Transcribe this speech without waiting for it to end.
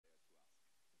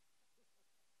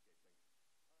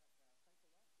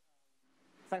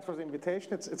Thanks for the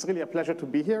invitation. It's really a pleasure to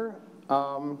be here.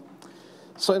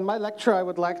 So in my lecture, I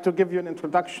would like to give you an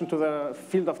introduction to the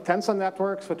field of tensor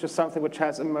networks, which is something which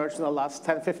has emerged in the last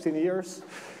 10, 15 years,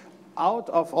 out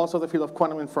of also the field of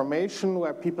quantum information,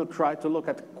 where people try to look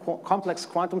at complex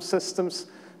quantum systems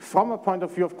from a point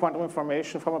of view of quantum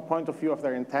information, from a point of view of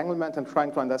their entanglement, and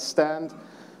trying to understand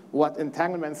what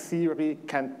entanglement theory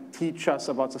can teach us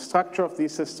about the structure of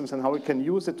these systems and how we can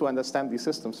use it to understand these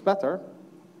systems better.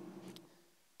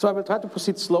 So I will try to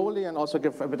proceed slowly and also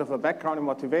give a bit of a background and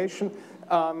motivation.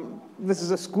 This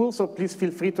is a school, so please feel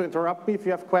free to interrupt me if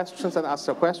you have questions and ask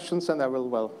your questions, and I will,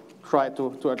 well, try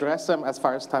to address them as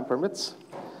far as time permits.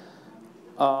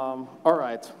 All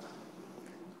right.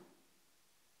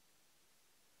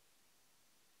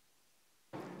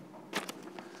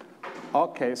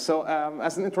 Okay, so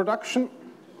as an introduction,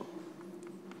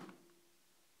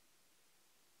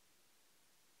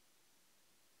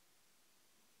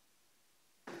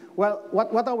 well,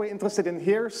 what are we interested in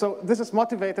here? So this is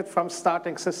motivated from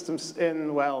starting systems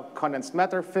in, well, condensed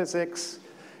matter physics,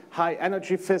 high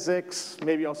energy physics,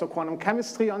 maybe also quantum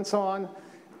chemistry and so on.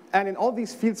 And in all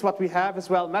these fields, what we have is,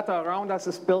 well, matter around us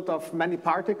is built of many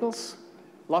particles,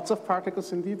 lots of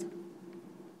particles indeed.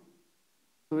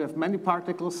 So we have many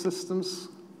particle systems.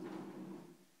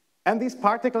 And these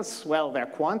particles, well, they're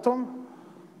quantum.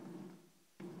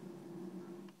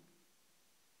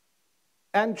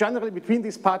 And generally, between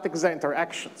these particles, there are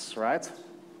interactions, right?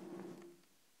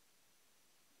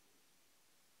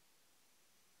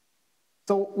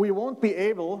 So we won't be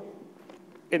able,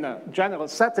 in a general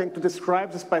setting, to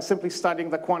describe this by simply studying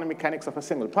the quantum mechanics of a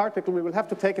single particle. We will have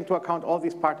to take into account all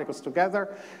these particles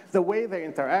together, the way they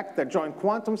interact, their joint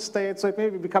quantum states. So it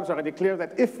maybe becomes already clear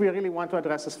that if we really want to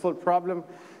address this full problem,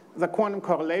 the quantum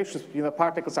correlations between the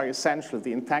particles are essential.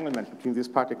 The entanglement between these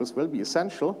particles will be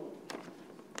essential.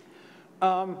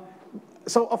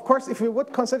 So of course, if we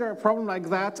would consider a problem like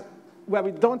that, where we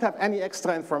don't have any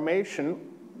extra information,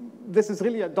 this is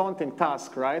really a daunting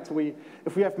task, right?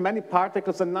 If we have many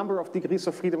particles, the number of degrees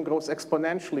of freedom grows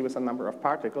exponentially with the number of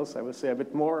particles. I will say a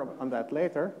bit more on that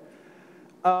later.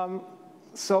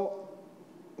 So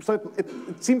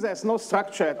it seems there's no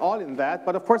structure at all in that,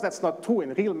 but of course that's not true.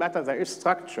 In real matter, there is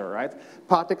structure, right?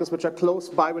 Particles which are close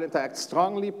by will interact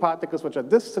strongly. Particles which are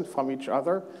distant from each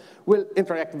other will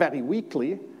interact very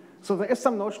weakly. So there is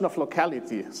some notion of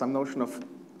locality, some notion of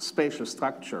spatial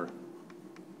structure.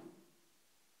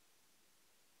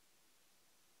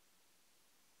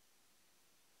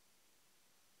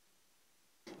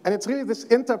 And it's really this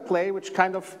interplay which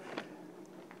kind of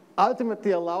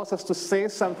ultimately allows us to say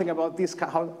something about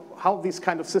how these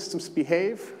kind of systems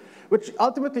behave, which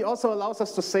ultimately also allows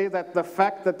us to say that the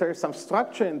fact that there is some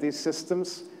structure in these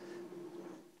systems,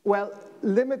 well,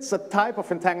 limits the type of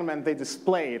entanglement they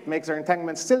display. It makes their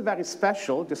entanglement still very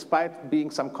special, despite being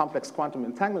some complex quantum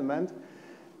entanglement.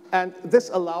 And this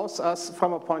allows us,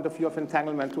 from a point of view of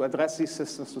entanglement, to address these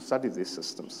systems, to study these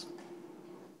systems.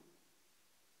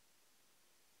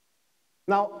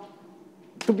 Now,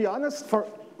 to be honest, for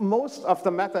most of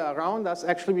the matter around us,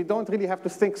 actually, we don't really have to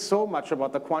think so much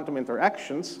about the quantum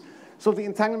interactions. So the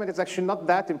entanglement is actually not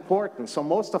that important. So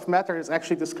most of matter is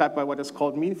actually described by what is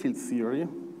called mean field theory.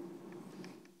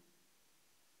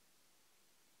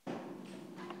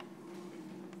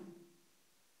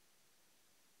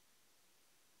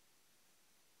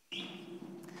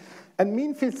 And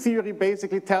mean field theory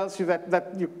basically tells you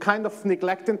that you kind of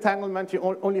neglect entanglement.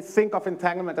 You only think of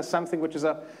entanglement as something which is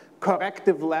a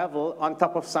corrective level on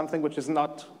top of something which is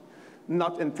not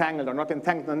entangled or not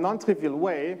entangled in a non-trivial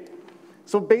way.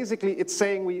 So basically, it's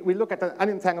saying we look at an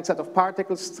unentangled set of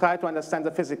particles, try to understand the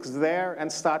physics there,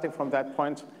 and starting from that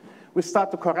point, we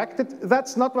start to correct it.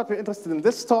 That's not what we're interested in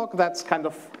this talk. That's kind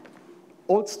of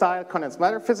old-style condensed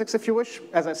matter physics, if you wish.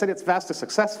 As I said, it's vastly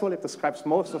successful. It describes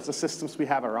most of the systems we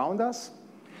have around us.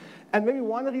 And maybe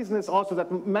one reason is also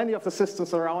that many of the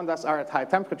systems around us are at high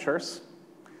temperatures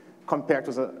compared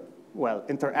to the, well,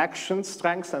 interaction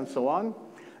strengths and so on.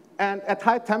 And at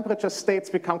high temperature, states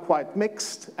become quite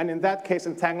mixed. And in that case,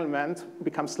 entanglement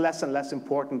becomes less and less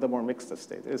important the more mixed the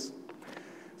state is.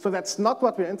 So that's not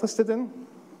what we're interested in.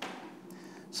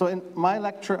 So in my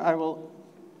lecture, I will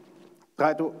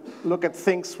try to look at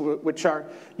things which are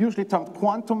usually termed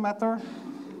quantum matter,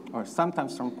 or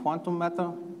sometimes termed quantum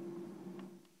matter.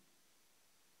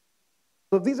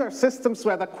 So these are systems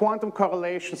where the quantum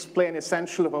correlations play an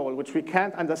essential role, which we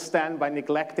can't understand by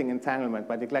neglecting entanglement,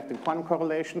 by neglecting quantum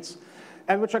correlations,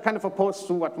 and which are kind of opposed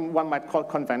to what one might call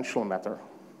conventional matter.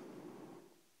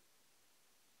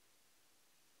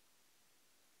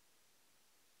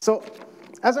 So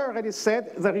as I already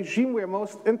said, the regime we're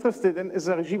most interested in is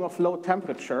a regime of low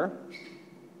temperature.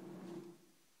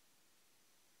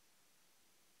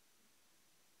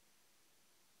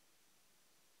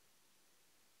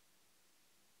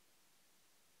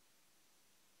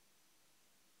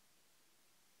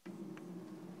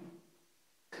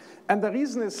 And the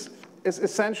reason is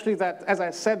essentially that, as I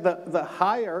said, the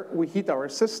higher we heat our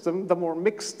system, the more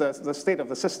mixed the state of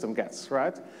the system gets,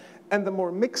 right? And the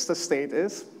more mixed the state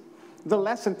is, the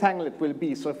less entangled it will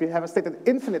be. So if you have a state at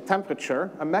infinite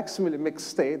temperature, a maximally mixed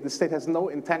state, the state has no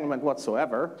entanglement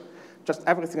whatsoever, just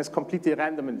everything is completely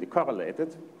random and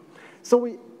decorrelated. So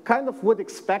we kind of would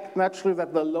expect naturally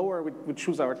that the lower we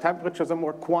choose our temperature, the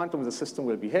more quantum the system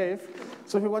will behave.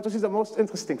 So if we want to see the most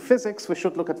interesting physics, we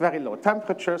should look at very low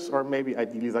temperatures, or maybe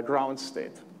ideally the ground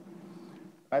state.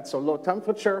 Right, so low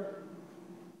temperature.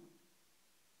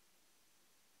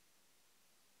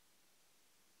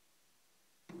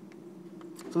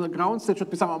 So the ground state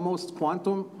should be somehow most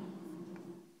quantum.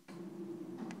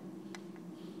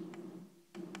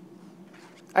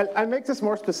 I'll make this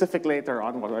more specific later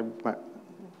on. What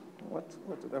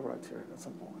did I write here? That's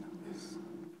important.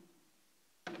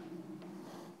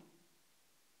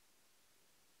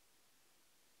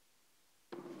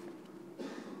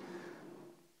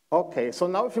 Okay, so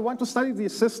now if you want to study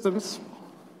these systems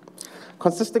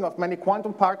consisting of many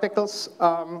quantum particles,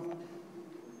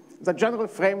 the general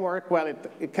framework, well,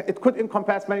 it could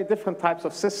encompass many different types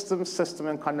of systems, system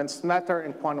in condensed matter,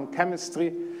 in quantum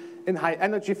chemistry, in high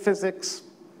energy physics.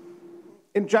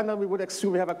 In general, we would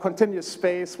assume we have a continuous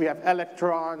space, we have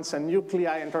electrons and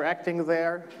nuclei interacting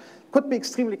there. Could be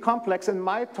extremely complex. In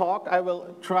my talk, I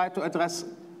will try to address,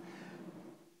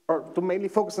 or to mainly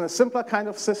focus on a simpler kind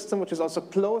of system, which is also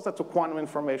closer to quantum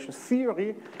information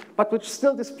theory, but which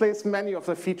still displays many of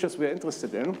the features we're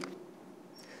interested in,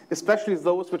 especially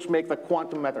those which make the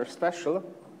quantum matter special.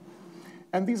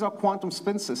 And these are quantum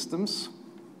spin systems.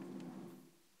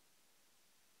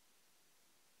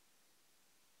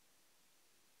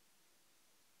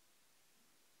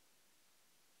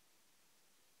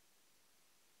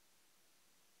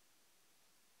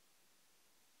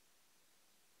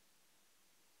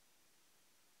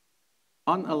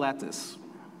 On a lattice.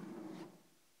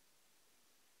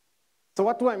 So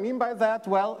what do I mean by that?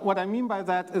 Well, what I mean by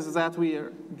that is that we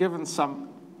are given some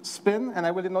spin, and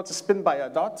I will denote the spin by a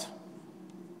dot.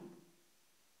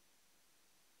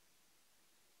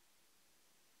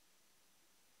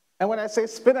 And when I say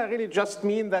spin, I really just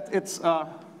mean that it's a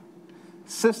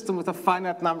system with a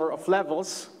finite number of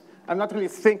levels. I'm not really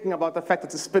thinking about the fact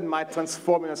that the spin might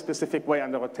transform in a specific way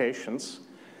under rotations.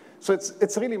 So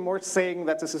it's really more saying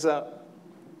that this is a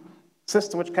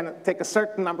system which can take a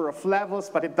certain number of levels,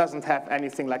 but it doesn't have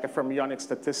anything like a fermionic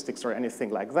statistics or anything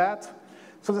like that.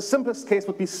 So the simplest case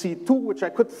would be C2, which I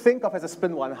could think of as a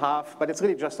spin 1/2, but it's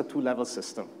really just a two-level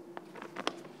system.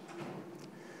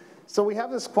 So we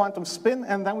have this quantum spin,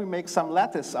 and then we make some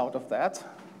lattice out of that.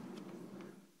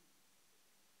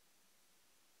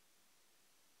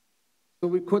 So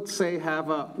we could say have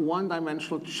a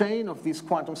one-dimensional chain of these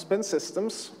quantum spin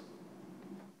systems.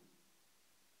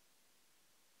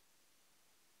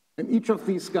 And each of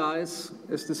these guys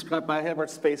is described by a Hilbert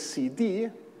space CD.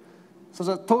 So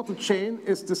the total chain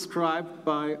is described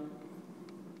by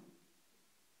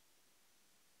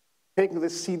taking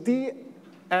this CD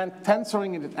and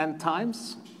tensoring it at n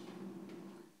times.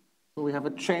 So we have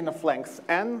a chain of length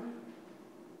n.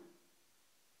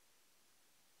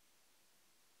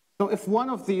 So if one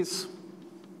of these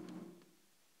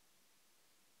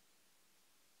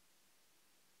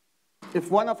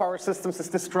one of our systems is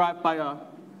described by a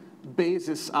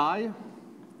basis I,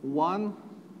 1,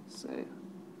 say,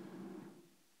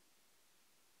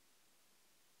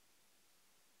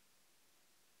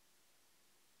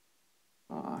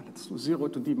 let's do 0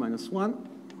 to d minus 1.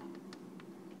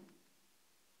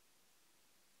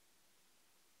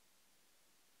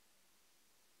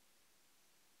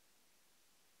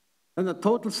 And the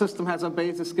total system has a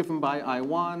basis given by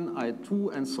I1,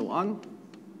 I2, and so on,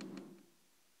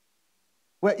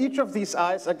 where each of these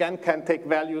i's, again, can take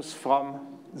values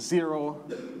from 0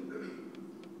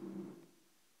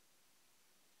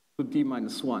 to d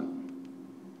minus 1.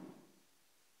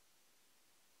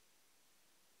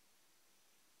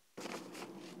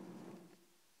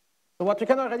 So what you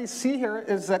can already see here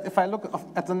is that if I look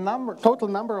at the total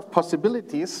number of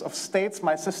possibilities of states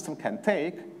my system can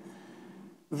take,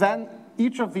 then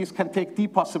each of these can take d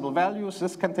possible values,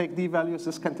 this can take d values,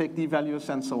 this can take d values,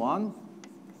 and so on.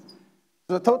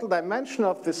 So the total dimension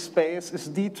of this space is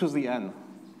d to the n.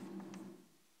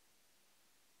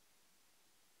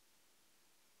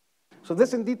 So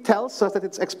this indeed tells us that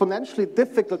it's exponentially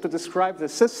difficult to describe the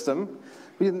system.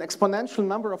 We need an exponential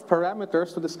number of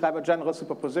parameters to describe a general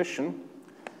superposition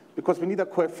because we need a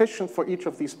coefficient for each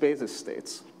of these basis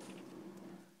states.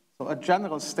 So a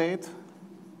general state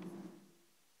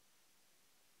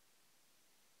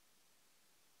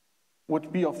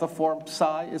would be of the form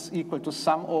psi is equal to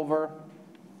sum over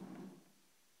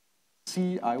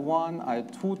C I1,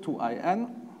 I2 to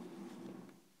IN,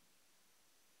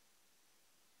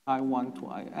 I1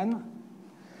 to IN.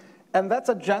 And that's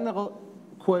a general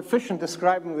coefficient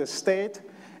describing this state.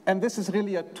 And this is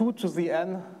really a 2 to the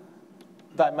n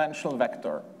dimensional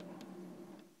vector.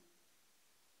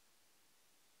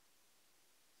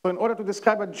 So in order to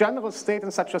describe a general state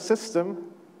in such a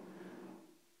system,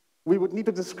 we would need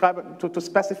to describe to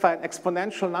specify an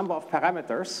exponential number of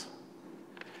parameters.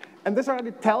 And this already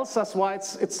tells us why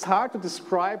it's hard to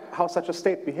describe how such a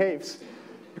state behaves.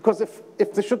 Because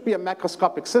if there should be a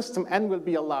macroscopic system, n will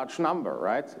be a large number,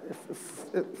 right?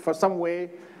 If for some way,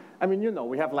 I mean, you know,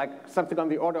 we have like something on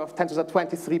the order of 10 to the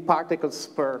 23 particles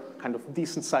per kind of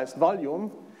decent-sized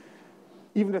volume.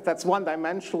 Even if that's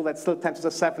one-dimensional, that's still 10 to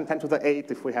the 7, 10 to the 8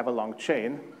 if we have a long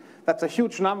chain. That's a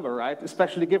huge number, right?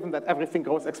 Especially given that everything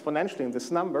grows exponentially in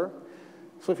this number.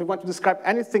 So if we want to describe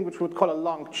anything which we would call a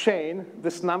long chain,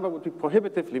 this number would be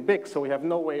prohibitively big, so we have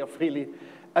no way of really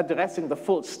addressing the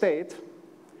full state.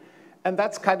 And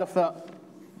that's kind of the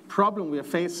problem we are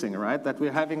facing, right? That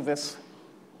we're having this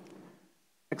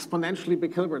exponentially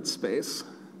big Hilbert space.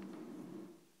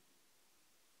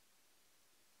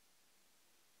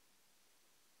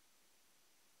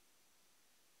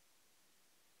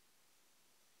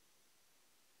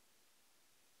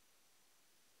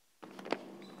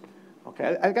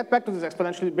 Okay, I'll get back to this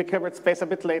exponentially big Hilbert space a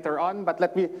bit later on, but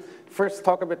let me first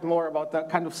talk a bit more about the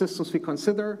kind of systems we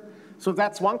consider. So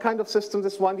that's one kind of system,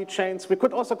 this 1D chains. We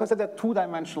could also consider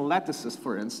two-dimensional lattices,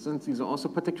 for instance. These are also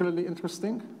particularly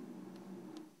interesting.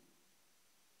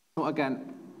 So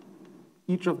again,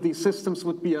 each of these systems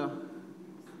would be a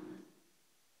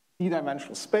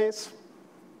d-dimensional space.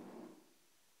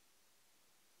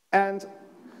 And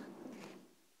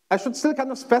I should still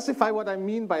kind of specify what I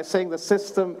mean by saying the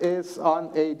system is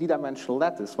on a d-dimensional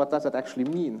lattice. What does that actually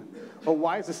mean? Or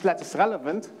why is this lattice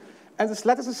relevant? And this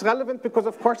lattice is relevant because,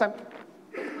 of course,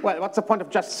 well, what's the point of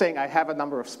just saying I have a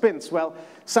number of spins? Well,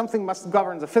 something must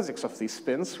govern the physics of these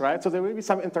spins, right? So there will be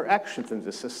some interactions in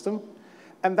this system,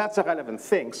 and that's a relevant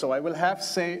thing. So I will have,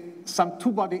 say, some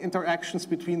two-body interactions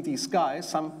between these guys,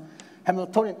 some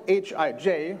Hamiltonian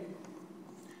Hij,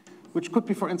 which could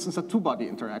be, for instance, a two-body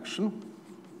interaction.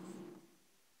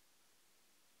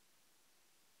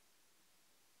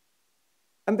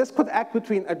 And this could act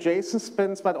between adjacent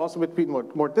spins, but also between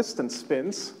more distant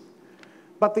spins.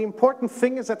 But the important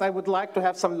thing is that I would like to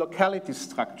have some locality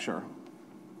structure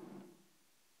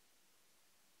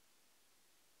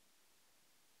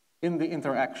in the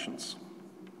interactions.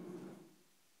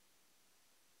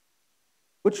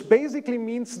 Which basically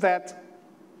means that,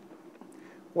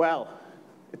 well,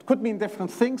 it could mean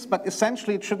different things, but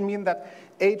essentially it should mean that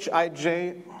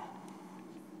Hij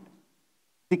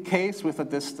decays with a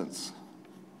distance.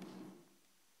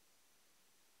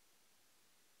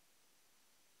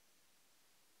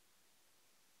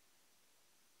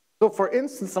 So for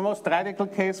instance, the most radical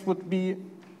case would be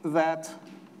that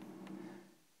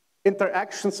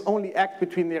interactions only act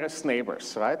between nearest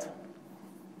neighbors, right?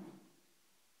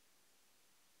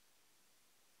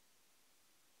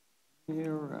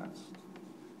 Nearest.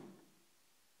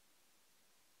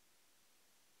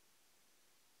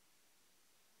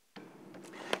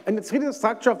 And it's really the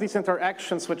structure of these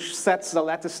interactions which sets the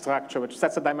lattice structure, which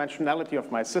sets the dimensionality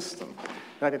of my system.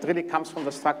 Right? It really comes from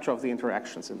the structure of the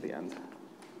interactions in the end.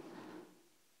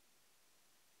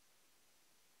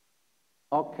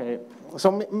 Okay, so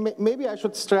maybe I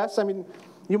should stress, I mean,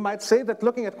 you might say that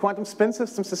looking at quantum spin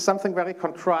systems is something very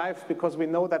contrived because we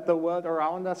know that the world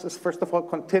around us is first of all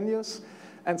continuous,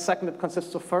 and second, it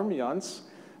consists of fermions.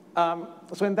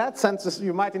 So in that sense,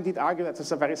 you might indeed argue that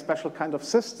it's a very special kind of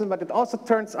system, but it also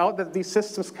turns out that these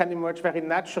systems can emerge very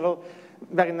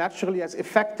naturally as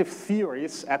effective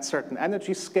theories at certain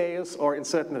energy scales or in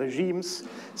certain regimes.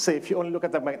 Say if you only look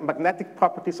at the magnetic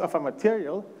properties of a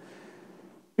material.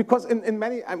 Because in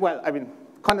many, well, I mean,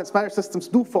 condensed matter systems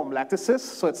do form lattices,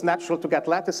 so it's natural to get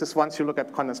lattices once you look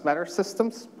at condensed matter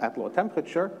systems at low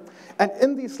temperature. And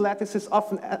in these lattices,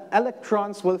 often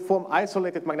electrons will form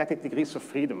isolated magnetic degrees of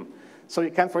freedom. So you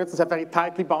can, for instance, have very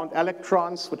tightly bound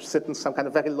electrons, which sit in some kind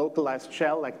of very localized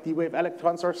shell, like D-wave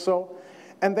electrons or so.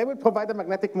 And they will provide a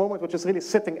magnetic moment which is really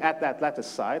sitting at that lattice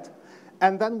side.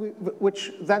 And then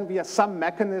which then via some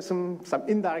mechanism, some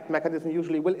indirect mechanism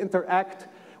usually, will interact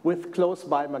with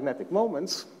close-by magnetic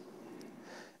moments.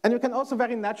 And you can also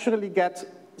very naturally get,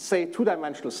 say,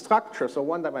 two-dimensional structures or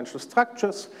one-dimensional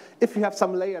structures if you have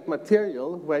some layered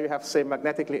material where you have, say,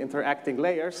 magnetically interacting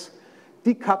layers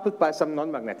decoupled by some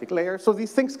non-magnetic layers. So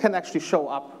these things can actually show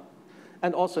up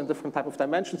and also in different type of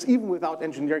dimensions, even without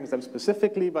engineering them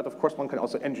specifically, but of course one can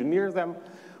also engineer them.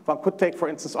 One could take, for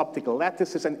instance, optical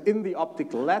lattices, and in the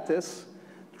optical lattice,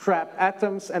 trap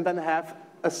atoms, and then have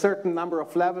a certain number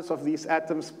of levels of these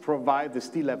atoms provide this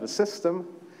D-level system,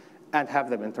 and have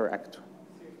them interact.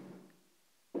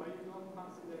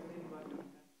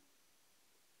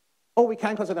 Oh, we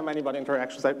can consider many-body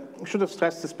interactions. I should have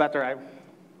stressed this better.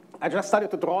 I just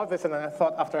started to draw this, and then I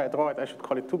thought after I draw it, I should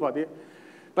call it two-body.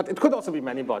 But it could also be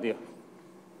many-body.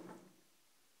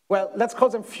 Well, let's call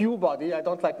them few-body. I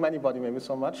don't like many-body maybe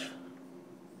so much.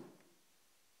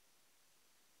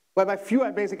 Well, by few,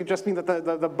 I basically just mean that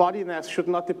the bodiness should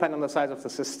not depend on the size of the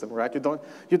system, right? You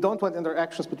don't want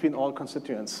interactions between all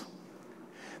constituents.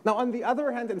 Now, on the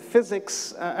other hand, in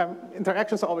physics,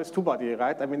 interactions are always two-body,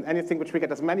 right? I mean, anything which we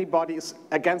get as many bodies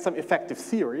against some effective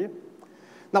theory.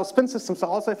 Now, spin systems are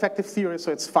also effective theory,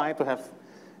 so it's fine to have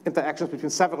interactions between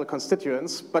several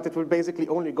constituents, but it will basically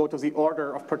only go to the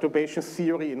order of perturbation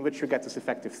theory in which you get this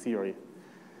effective theory.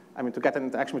 I mean, to get an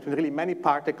interaction between really many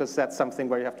particles, that's something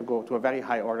where you have to go to a very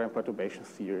high order in perturbation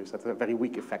theories. That's a very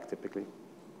weak effect, typically.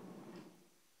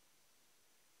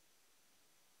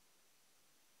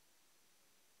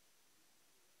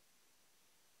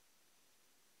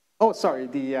 Oh, sorry.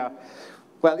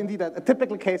 Well, indeed, a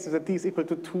typical case is that d is equal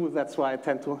to 2. That's why I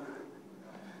tend to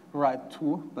write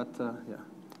 2. But yeah,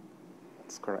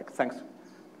 that's correct. Thanks.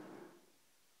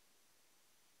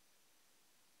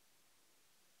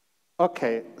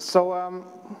 OK, so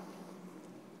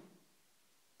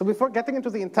before getting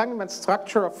into the entanglement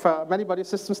structure of many-body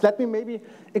systems, let me maybe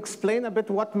explain a bit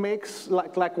what makes,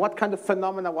 like what kind of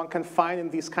phenomena one can find in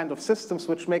these kind of systems,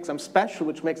 which makes them special,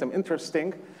 which makes them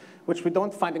interesting, which we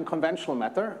don't find in conventional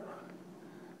matter.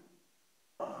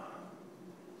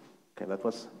 Okay, that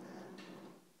was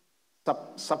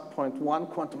sub-point 1,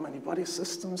 quantum many-body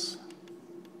systems.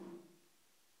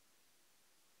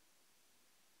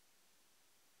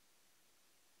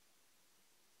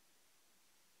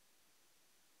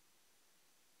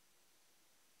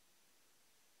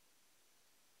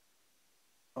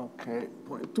 Okay,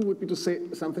 point 2 would be to say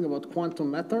something about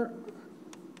quantum matter.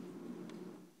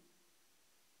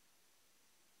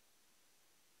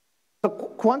 So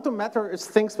quantum matter is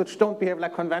things which don't behave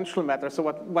like conventional matter. So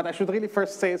what I should really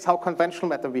first say is how conventional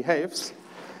matter behaves.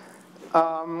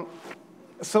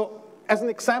 So as an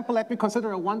example, let me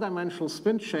consider a one-dimensional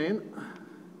spin chain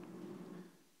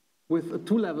with a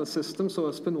two-level system, so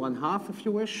a spin 1/2, if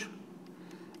you wish.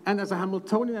 And as a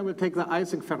Hamiltonian, I will take the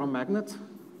Ising ferromagnet.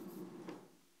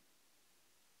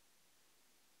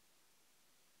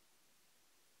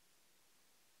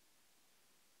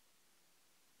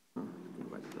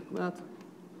 That. So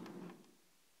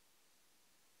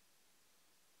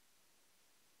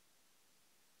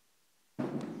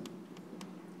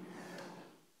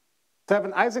I have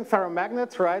an Ising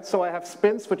ferromagnet, right? So I have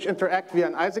spins which interact via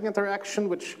an Ising interaction,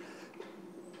 which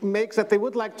makes that they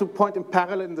would like to point in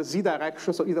parallel in the z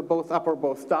direction, so either both up or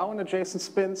both down, adjacent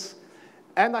spins.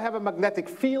 And I have a magnetic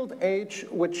field, H,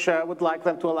 which would like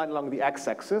them to align along the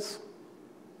x-axis.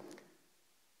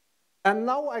 And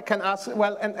now I can ask,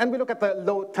 well, and we look at the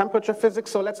low temperature physics,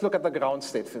 so let's look at the ground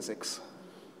state physics.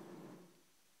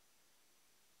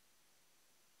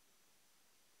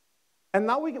 And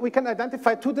now we can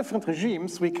identify two different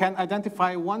regimes. We can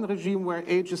identify one regime where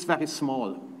H is very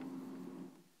small.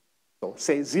 So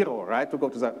say 0, right, to go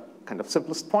to the kind of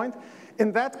simplest point.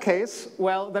 In that case,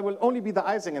 well, there will only be the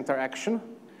Ising interaction.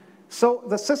 So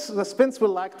the spins will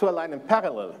like to align in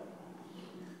parallel.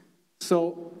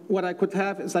 So what I could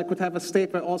have is I could have a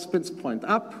state where all spins point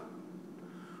up,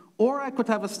 or I could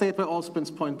have a state where all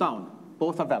spins point down.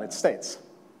 Both are valid states.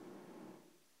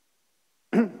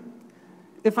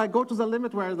 If I go to the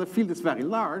limit where the field is very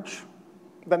large,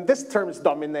 then this term is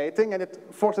dominating, and it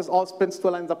forces all spins to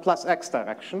align in the plus x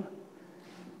direction.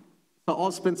 So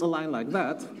all spins align like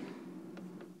that.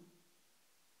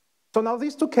 So now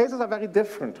these two cases are very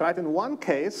different, right? In one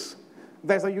case,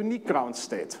 there's a unique ground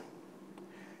state.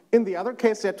 In the other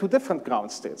case, there are two different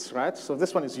ground states, right? So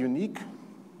this one is unique.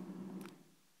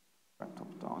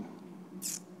 Top down.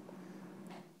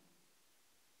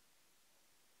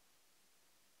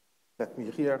 Let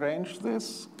me rearrange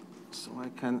this so I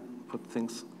can put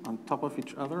things on top of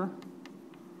each other.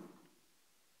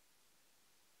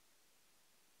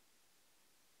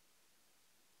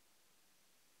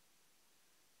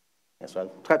 Yes, so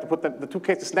I'll try to put the two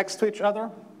cases next to each other.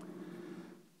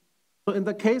 So in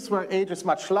the case where H is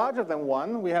much larger than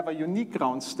 1, we have a unique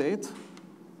ground state.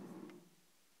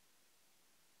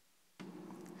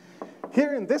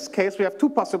 Here in this case, we have two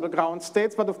possible ground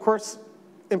states, but of course,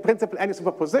 in principle, any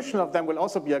superposition of them will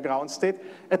also be a ground state,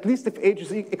 at least if H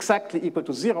is exactly equal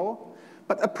to 0.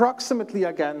 But approximately,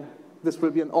 again, this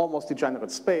will be an almost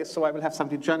degenerate space, so I will have some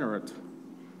degenerate.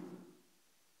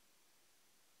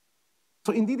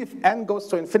 So indeed, if n goes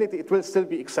to infinity, it will still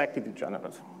be exactly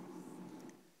degenerate.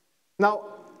 Now,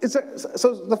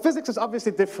 so the physics is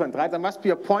obviously different, right? There must be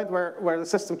a point where the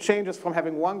system changes from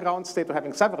having one ground state to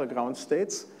having several ground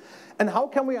states. And how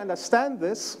can we understand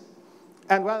this?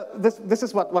 And well, this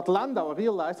is what Landau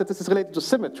realized, that this is related to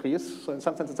symmetries. So in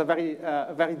some sense, it's a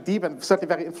very deep and certainly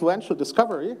very influential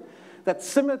discovery, that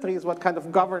symmetry is what kind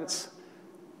of governs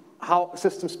how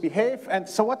systems behave. And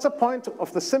so what's the point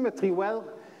of the symmetry? Well,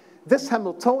 this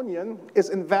Hamiltonian is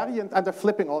invariant under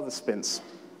flipping all the spins.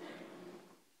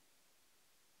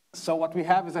 So what we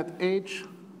have is that H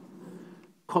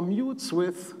commutes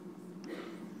with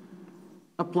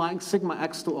applying sigma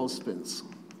x to all spins.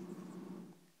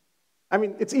 I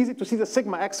mean, it's easy to see the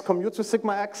sigma x commutes with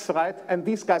sigma x, right? And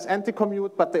these guys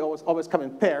anti-commute, but they always come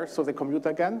in pairs, so they commute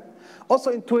again.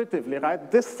 Also intuitively,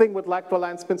 right? This thing would like to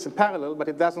align spins in parallel, but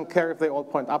it doesn't care if they all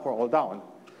point up or all down.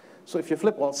 So if you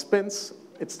flip all spins,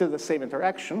 it's still the same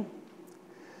interaction.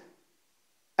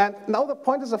 And now the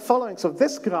point is the following. So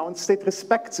this ground state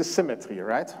respects the symmetry,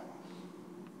 right?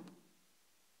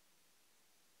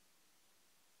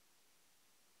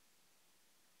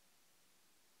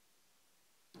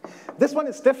 This one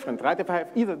is different, right? If I have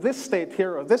either this state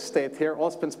here or this state here, all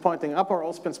spins pointing up or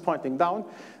all spins pointing down,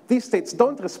 these states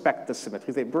don't respect the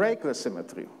symmetry. They break the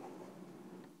symmetry.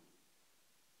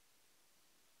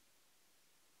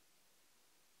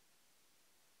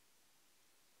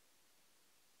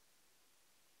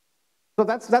 So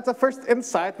that's the first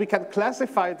insight. We can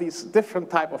classify these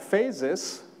different type of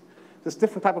phases, this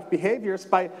different type of behaviors,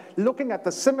 by looking at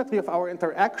the symmetry of our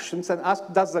interactions and ask,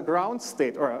 does the ground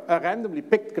state, or a randomly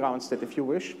picked ground state if you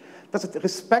wish, does it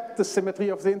respect the symmetry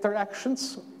of the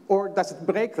interactions, or does it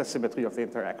break the symmetry of the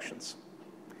interactions?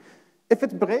 If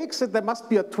it breaks it, there must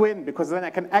be a twin, because then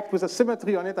I can act with a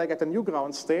symmetry on it, I get a new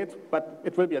ground state, but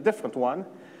it will be a different one.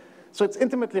 So it's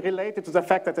intimately related to the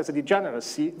fact that there's a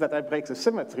degeneracy, that I break the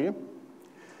symmetry.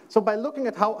 So by looking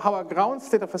at how a ground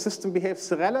state of a system behaves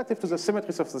relative to the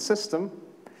symmetries of the system,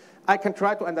 I can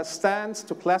try to understand,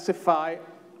 to classify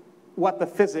what the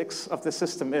physics of the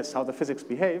system is, how the physics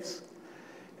behaves.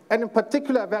 And in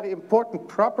particular, a very important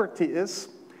property is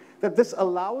that this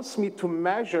allows me to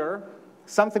measure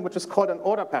something which is called an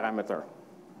order parameter.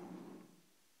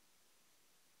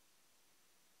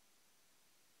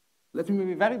 Let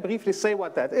me very briefly say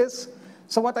what that is.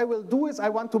 So what I will do is I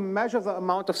want to measure the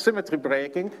amount of symmetry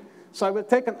breaking. So I will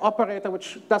take an operator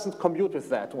which doesn't commute with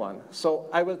that one. So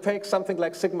I will take something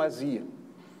like sigma z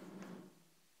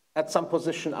at some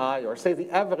position I, or say the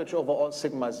average over all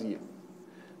sigma z.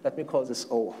 Let me call this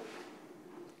O.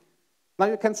 Now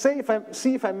you can say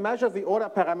if I measure the order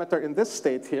parameter in this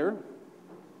state here,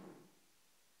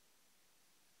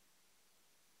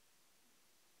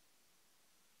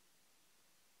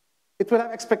 it will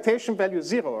have expectation value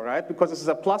 0, right? Because this is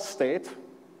a plus state.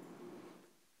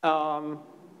 Right?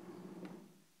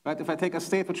 If I take a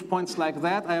state which points like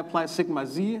that, I apply sigma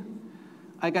z,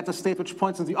 I get a state which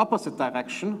points in the opposite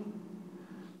direction.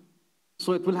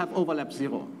 So it will have overlap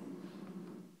 0.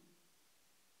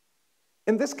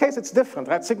 In this case, it's different,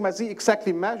 right? Sigma z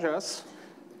exactly measures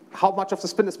how much of the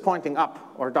spin is pointing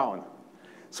up or down.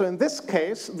 So in this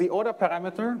case, the order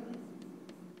parameter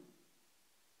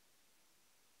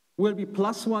will be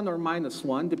 +1 or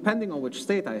 -1, depending on which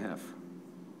state I have.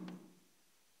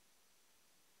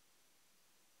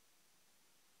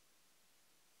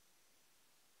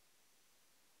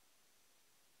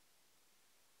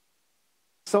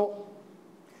 So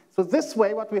this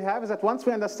way, what we have is that once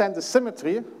we understand the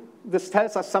symmetry, this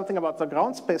tells us something about the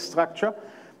ground space structure,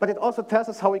 but it also tells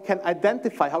us how we can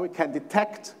identify, how we can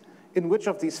detect in which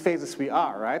of these phases we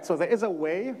are, right? So there is a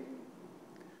way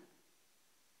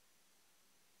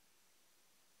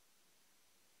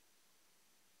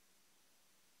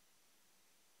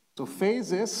so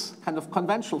phases, kind of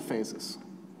conventional phases,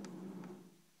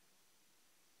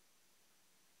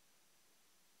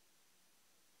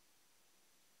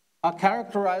 are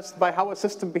characterized by how a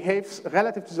system behaves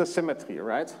relative to the symmetry,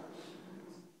 right?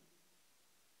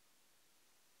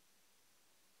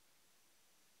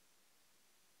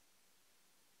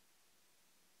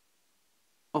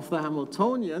 Of the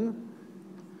Hamiltonian.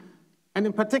 And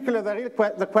in particular,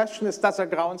 the question is, does a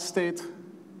ground state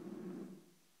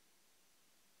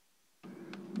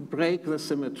break the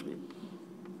symmetry?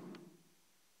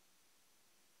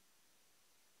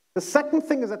 The second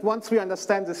thing is that once we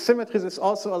understand the symmetries, this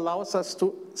also allows us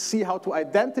to see how to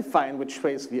identify in which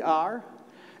phase we are.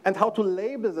 and how to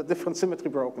label the different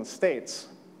symmetry-broken states.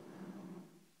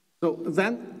 So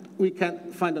then we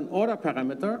can find an order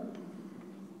parameter,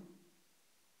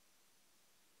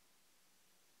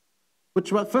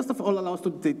 which, well, first of all, allows to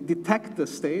detect the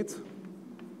state.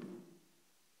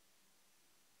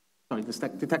 Sorry,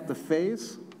 detect the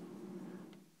phase.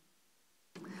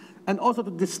 And also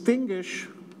to distinguish,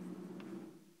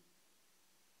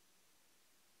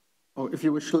 or if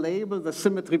you wish, label the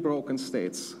symmetry-broken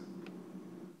states.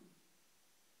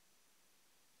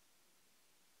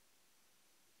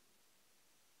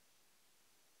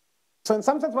 So in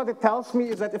some sense, what it tells me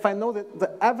is that if I know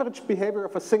the average behavior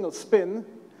of a single spin,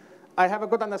 I have a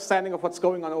good understanding of what's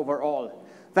going on overall.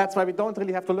 That's why we don't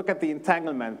really have to look at the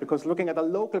entanglement, because looking at a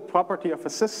local property of a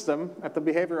system, at the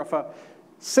behavior of a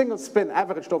single spin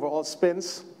averaged over all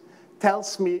spins,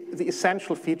 tells me the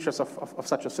essential features of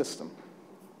such a system.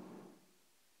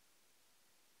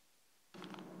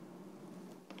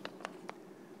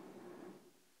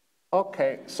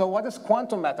 Okay, so what is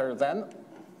quantum matter then?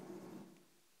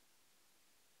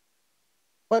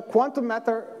 Well, quantum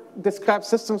matter describes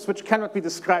systems which cannot be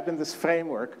described in this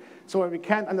framework. So when we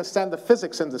can't understand the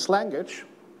physics in this language.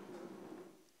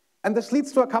 And this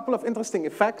leads to a couple of interesting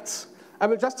effects. I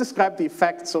will just describe the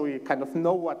effects so we kind of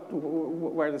know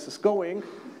where this is going.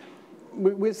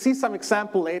 We'll see some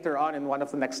example later on in one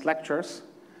of the next lectures.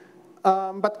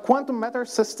 But quantum matter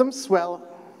systems, well,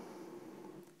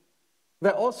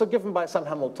 they're also given by some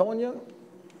Hamiltonian.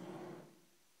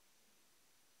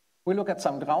 We look at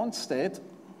some ground state.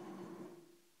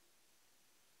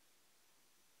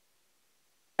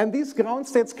 And these ground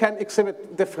states can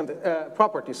exhibit different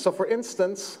properties. So for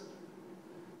instance,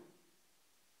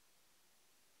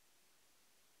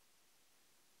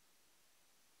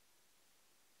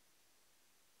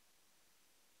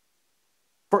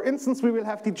 we will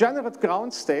have degenerate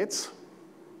ground states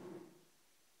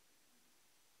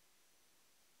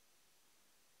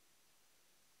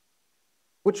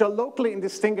which are locally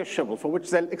indistinguishable, for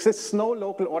which there exists no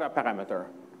local order parameter.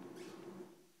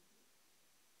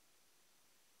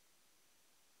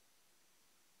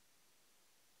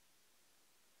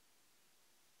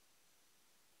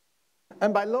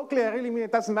 And by locally, I really mean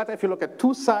it doesn't matter if you look at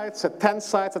 2 sites, at 10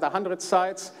 sites, at 100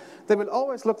 sites. They will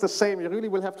always look the same. You really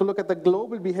will have to look at the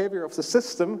global behavior of the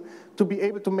system to be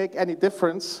able to make any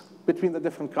difference between the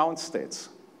different ground states.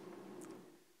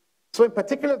 So in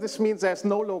particular, this means there's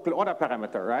no local order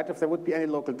parameter, right? If there would be any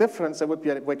local difference, there would be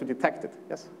a way to detect it.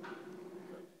 Yes?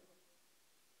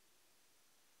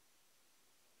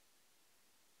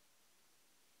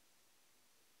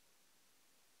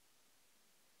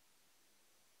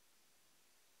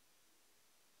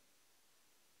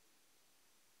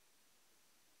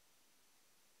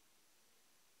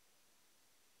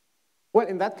 Well,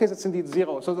 in that case, it's indeed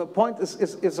 0. So the point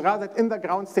is rather that in the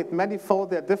ground state manifold,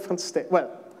 there are different states.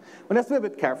 Well, let's be a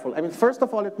bit careful. I mean, first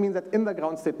of all, it means that in the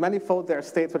ground state manifold, there are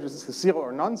states which is 0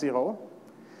 or non-zero.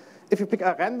 If you pick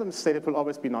a random state, it will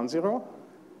always be non-zero.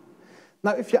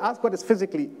 Now, if you ask what is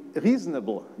physically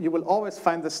reasonable, you will always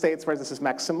find the states where this is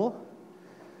maximal.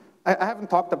 I haven't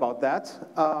talked about that.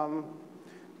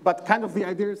 But kind of the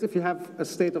idea is if you have a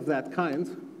state of that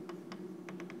kind,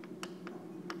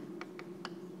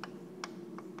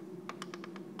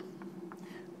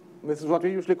 this is what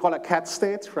we usually call a cat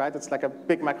state, right? It's like a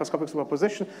big microscopic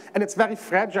superposition, and it's very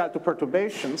fragile to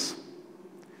perturbations.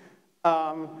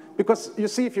 Because you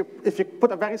see, if you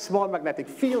put a very small magnetic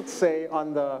field, say,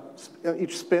 on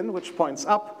each spin, which points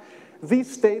up,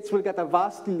 these states will get a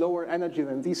vastly lower energy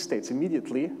than these states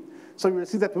immediately. So you will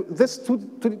see that this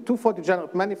two-fold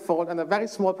degenerate manifold and a very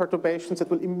small perturbations, it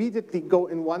will immediately go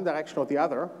in one direction or the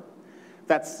other.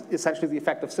 That's essentially the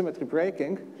effect of symmetry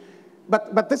breaking.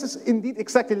 But this is indeed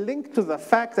exactly linked to the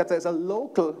fact that there's a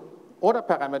local order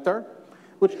parameter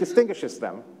which distinguishes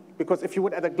them. Because if you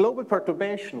would add a global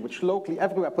perturbation, which locally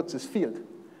everywhere puts this field,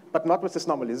 but not with this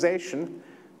normalization,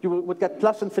 you would get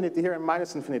plus infinity here and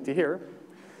minus infinity here.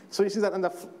 So you see that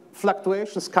under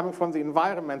fluctuations coming from the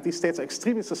environment, these states are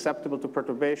extremely susceptible to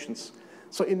perturbations.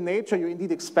 So in nature, you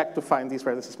indeed expect to find these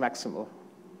where this is maximal.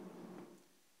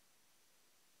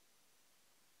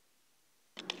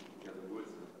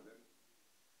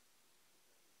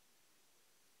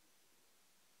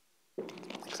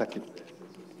 Exactly.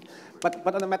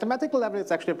 But on a mathematical level,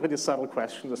 it's actually a pretty subtle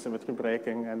question, the symmetry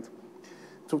breaking. And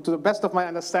to the best of my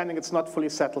understanding, it's not fully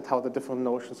settled how the different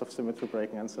notions of symmetry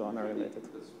breaking and so on are related.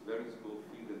 Very small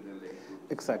field and then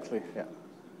exactly, yeah.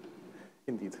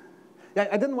 Indeed. Yeah,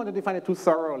 I didn't want to define it too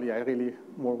thoroughly. I really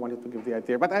more wanted to give the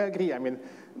idea. But I agree. I mean,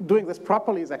 doing this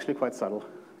properly is actually quite subtle.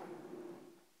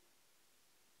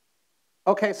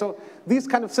 Okay, so these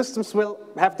kind of systems will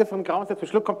have different ground states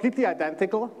which look completely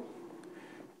identical,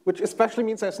 which especially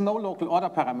means there's no local order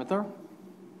parameter.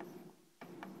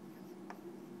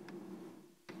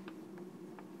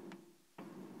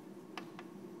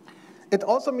 It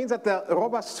also means that they're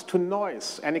robust to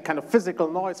noise, any kind of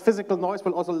physical noise. Physical noise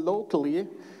will also locally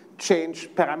change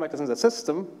parameters in the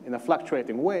system in a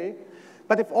fluctuating way.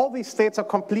 But if all these states are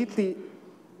completely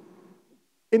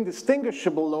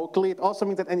indistinguishable locally, it also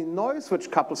means that any noise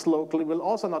which couples locally will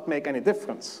also not make any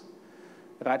difference.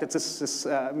 Right? It's this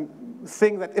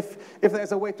thing that if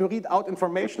there's a way to read out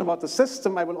information about the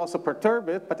system, I will also perturb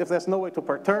it. But if there's no way to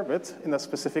perturb it in a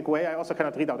specific way, I also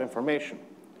cannot read out information.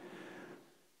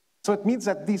 So it means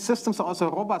that these systems are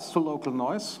also robust to local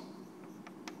noise.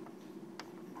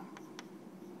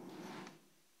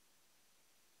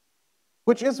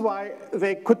 Which is why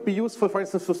they could be useful, for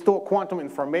instance, to store quantum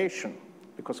information,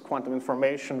 because quantum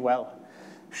information, well,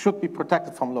 should be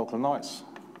protected from local noise.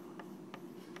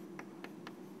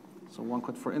 So one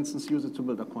could, for instance, use it to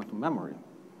build a quantum memory.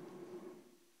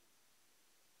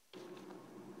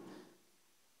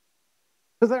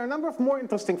 So there are a number of more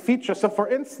interesting features. So for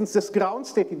instance, this ground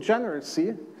state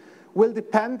degeneracy will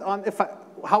depend on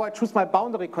how I choose my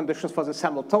boundary conditions for this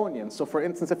Hamiltonian. So for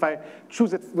instance, if I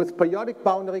choose it with periodic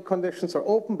boundary conditions or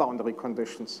open boundary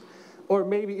conditions, or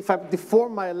maybe if I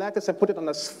deform my lattice and put it on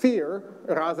a sphere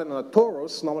rather than on a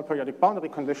torus, normal periodic boundary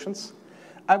conditions,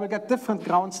 I will get different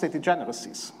ground state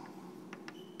degeneracies.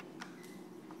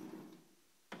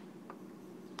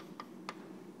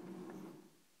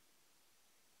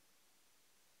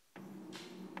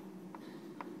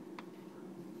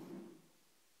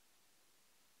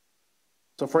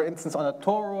 So for instance, on a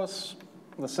torus,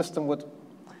 the system would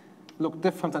look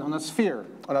different than on a sphere.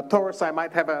 On a torus, I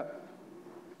might have a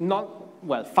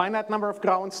finite number of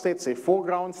ground states, say 4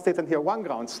 ground states, and here 1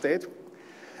 ground state.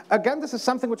 Again, this is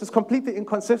something which is completely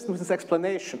inconsistent with this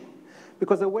explanation,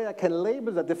 because the way I can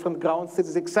label the different ground states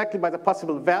is exactly by the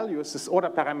possible values this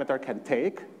order parameter can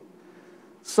take.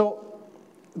 So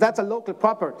that's a local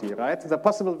property, right? The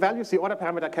possible values the order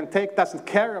parameter can take doesn't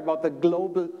care about the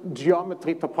global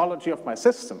geometry topology of my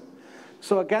system.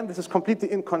 So again, this is completely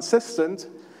inconsistent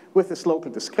with this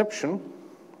local description.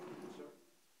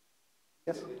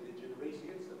 Yes? The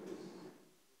generations of this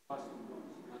custom ones,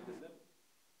 not the level.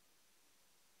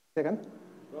 Say again?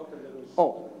 Local levels.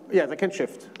 Oh, yeah, they can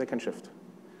shift. They can shift,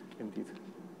 indeed.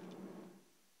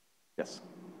 Yes.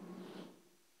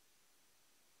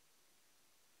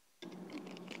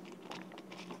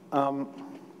 There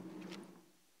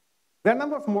are a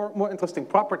number of more interesting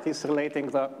properties relating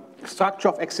the structure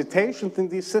of excitations in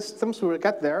these systems. We will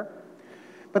get there.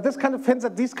 But this kind of hints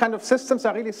that these kind of systems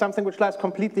are really something which lies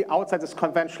completely outside this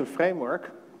conventional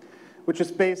framework, which is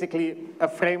basically a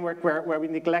framework where we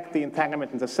neglect the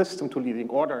entanglement in the system to leading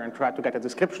order and try to get a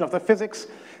description of the physics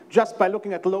just by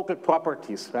looking at local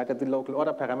properties, right, at the local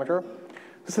order parameter.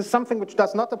 This is something which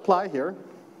does not apply here.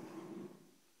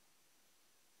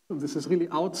 This is really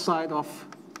outside of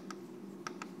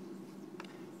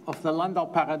the Landau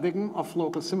paradigm of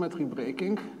local symmetry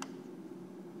breaking.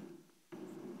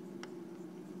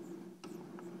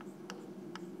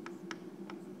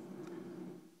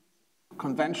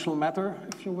 Conventional matter,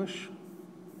 if you wish.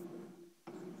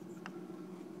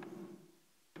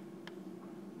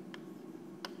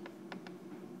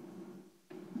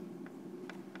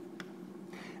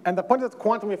 And the point is that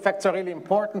quantum effects are really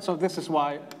important, so this is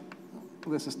why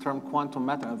this is termed quantum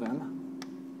matter then.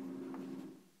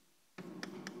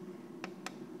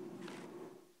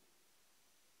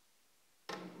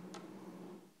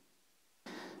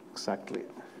 Exactly.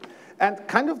 And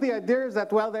kind of the idea is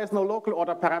that, well, there's no local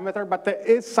order parameter, but there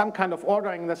is some kind of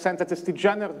ordering in the sense that this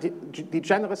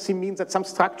degeneracy means that some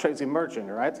structure is emerging,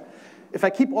 right? If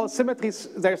I keep all symmetries,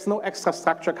 there's no extra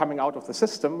structure coming out of the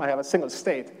system. I have a single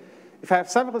state. If I have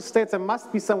several states, there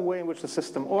must be some way in which the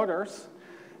system orders.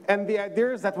 And the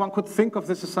idea is that one could think of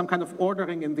this as some kind of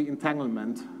ordering in the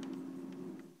entanglement.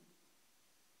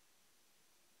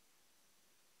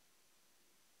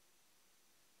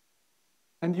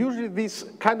 And usually these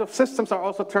kind of systems are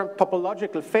also termed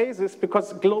topological phases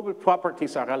because global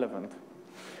properties are relevant.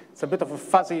 It's a bit of a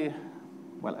fuzzy,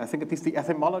 well, I think at least the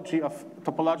etymology of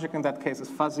topologic in that case is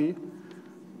fuzzy,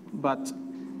 but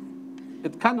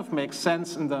it kind of makes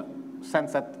sense in the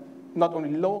sense that not only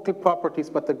local properties,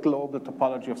 but the global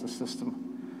topology of the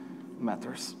system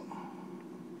matters.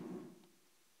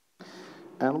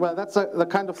 And well, that's the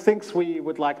kind of things we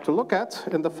would like to look at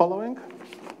in the following.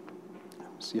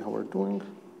 See how we're doing.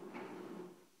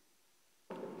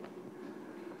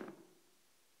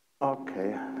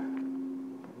 Okay.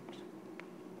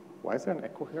 Why is there an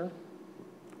echo here?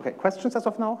 Okay, questions as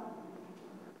of now?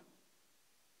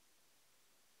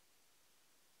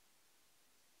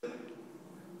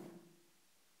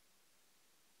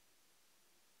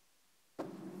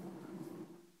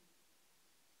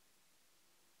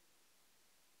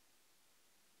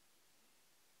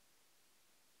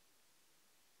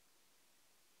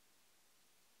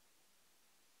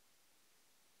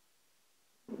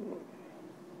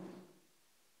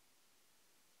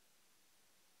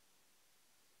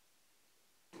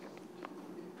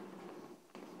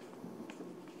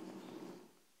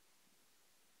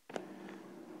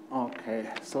 Okay,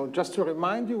 so just to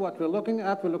remind you what we're looking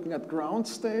at ground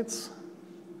states.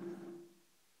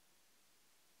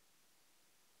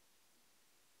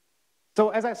 So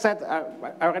as I said, I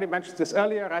already mentioned this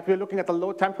earlier, right? We're looking at the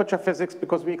low temperature physics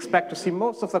because we expect to see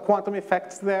most of the quantum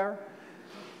effects there.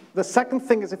 The second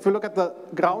thing is if we look at the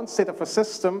ground state of a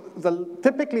system,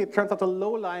 typically it turns out the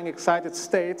low-lying excited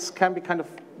states can be kind of,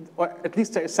 or at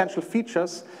least their essential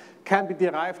features, can be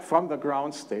derived from the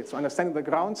ground state. So understanding the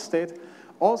ground state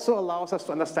also allows us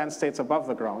to understand states above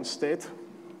the ground state.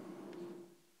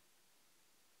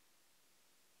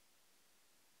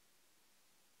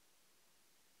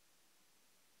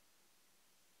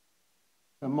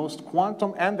 The most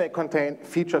quantum, and they contain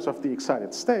features of the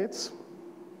excited states.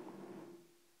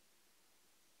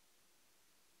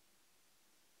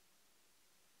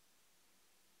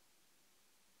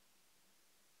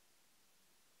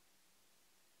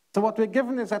 So what we're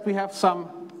given is that we have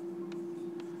some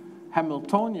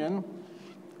Hamiltonian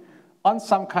on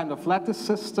some kind of lattice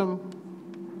system,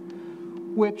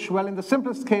 which, well, in the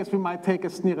simplest case, we might take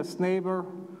as nearest neighbor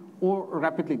or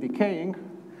rapidly decaying.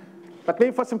 But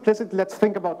maybe for simplicity, let's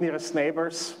think about nearest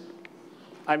neighbors.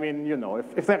 I mean, you know,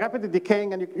 if they're rapidly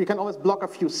decaying, and you can always block a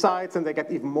few sites, and they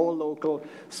get even more local.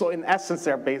 So in essence,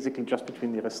 they're basically just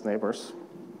between nearest neighbors.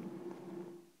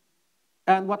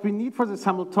 And what we need for this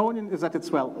Hamiltonian is that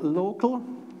it's, well, local,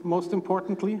 most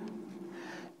importantly.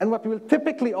 And what we will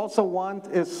typically also want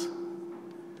is,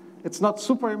 it's not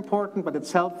super important, but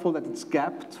it's helpful that it's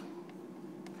gapped.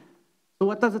 So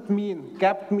what does it mean?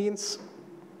 Gapped means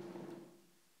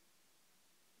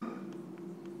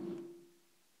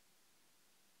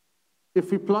if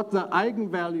we plot the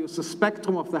eigenvalues, the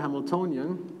spectrum of the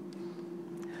Hamiltonian,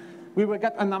 we will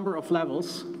get a number of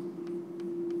levels.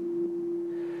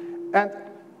 And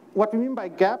what we mean by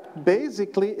gap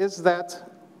basically is that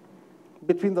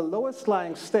between the lowest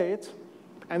lying state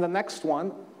and the next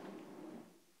one,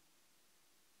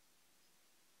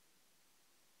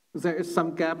 there is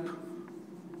some gap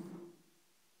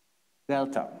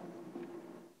delta.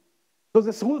 So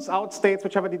this rules out states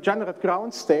which have a degenerate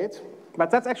ground state, but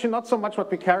that's actually not so much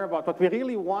what we care about. What we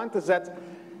really want is that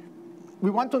we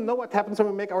want to know what happens when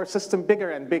we make our system bigger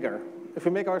and bigger. If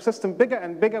we make our system bigger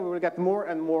and bigger, we will get more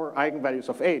and more eigenvalues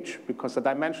of h, because the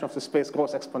dimension of the space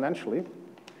grows exponentially.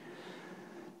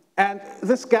 And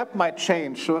this gap might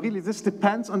change. So really, this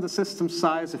depends on the system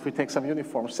size if we take some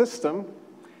uniform system.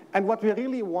 And what we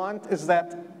really want is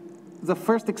that the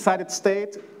first excited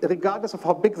state, regardless of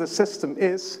how big the system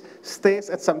is, stays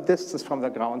at some distance from the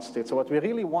ground state. So what we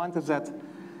really want is that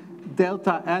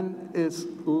delta n is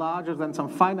larger than some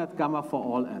finite gamma for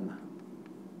all n.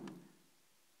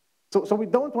 So we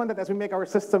don't want that as we make our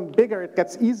system bigger, it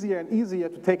gets easier and easier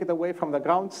to take it away from the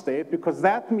ground state, because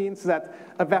that means that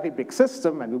a very big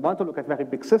system, and we want to look at very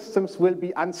big systems, will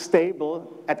be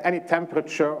unstable at any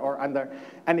temperature or under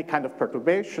any kind of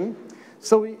perturbation.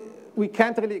 So we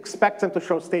can't really expect them to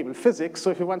show stable physics. So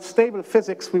if we want stable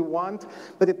physics, we want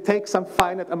that it takes some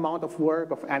finite amount of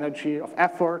work, of energy, of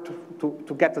effort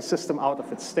to get the system out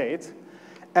of its state.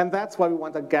 And that's why we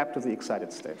want a gap to the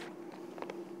excited state.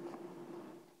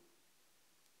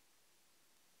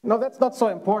 No, that's not so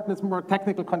important. It's more a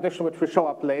technical condition which will show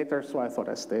up later, so I thought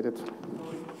I stated.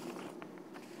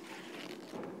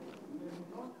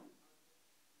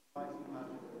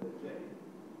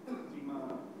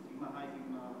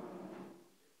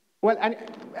 Well,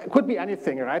 it could be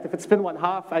anything, right? If it's spin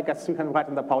 1/2, I guess you can write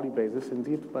in the Pauli basis,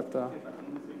 indeed. But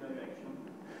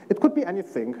it could be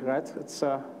anything, right? It's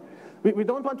we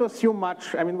don't want to assume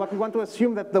much. I mean, what we want to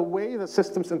assume that the way the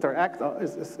systems interact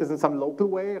is in some local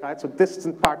way, right? So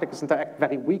distant particles interact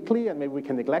very weakly, and maybe we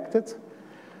can neglect it.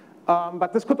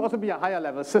 But this could also be a higher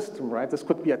level system, right? This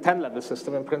could be a 10-level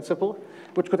system in principle,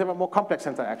 which could have a more complex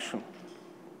interaction.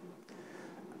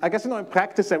 I guess, in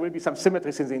practice, there will be some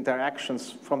symmetries in the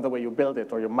interactions from the way you build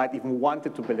it, or you might even want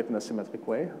it to build it in a symmetric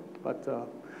way. But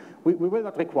we will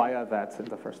not require that in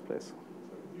the first place. So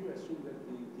do you assume that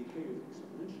the decay is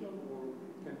exponential, or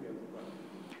it can be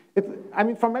algebraic? I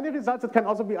mean, for many results, it can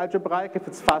also be algebraic if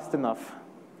it's fast enough.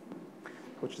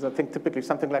 which is, I think, typically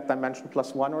something like dimension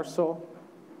 +1 or so.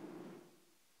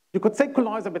 You could say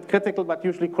Coulomb is a bit critical, but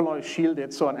usually Coulomb is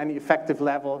shielded, so on any effective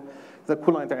level, the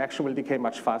Coulomb interaction will decay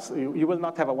much faster. You will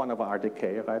not have a 1/r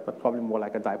decay, right? But probably more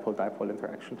like a dipole-dipole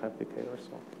interaction type decay or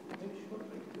so.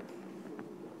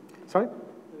 Sorry?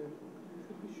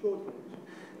 Should be short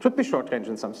range. Should be short range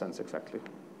in some sense, exactly.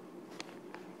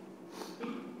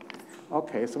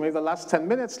 Okay, so maybe the last 10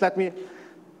 minutes, let me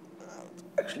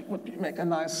actually make a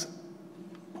nice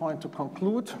point to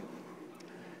conclude.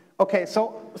 Okay,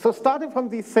 so starting from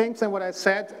these things and what I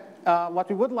said, what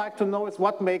we would like to know is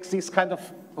what makes these kind of,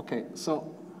 okay,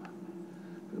 so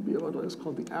it'll be what is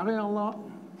called the area law.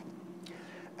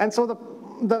 And so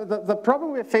the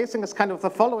problem we're facing is kind of the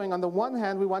following. On the one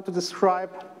hand, we want to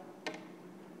describe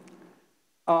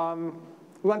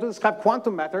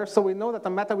quantum matter, so we know that the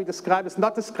matter we describe is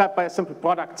not described by a simple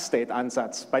product state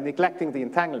ansatz, by neglecting the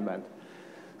entanglement.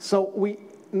 So we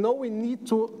know we need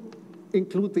to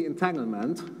include the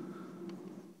entanglement.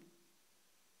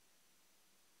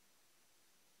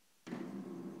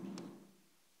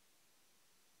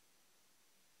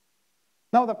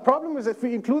 Now the problem is if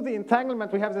we include the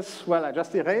entanglement, we have this, well, I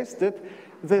just erased it,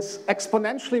 this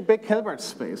exponentially big Hilbert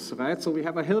space, right? So we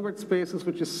have a Hilbert space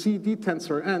which is CD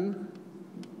tensor n.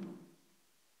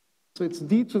 So it's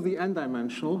d to the n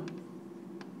dimensional.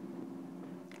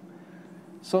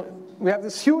 So we have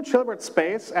this huge Hilbert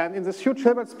space, and in this huge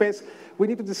Hilbert space, we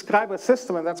need to describe a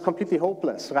system, and that's completely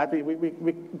hopeless, right?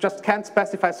 We just can't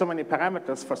specify so many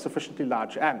parameters for sufficiently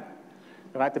large n.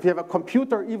 Right? If you have a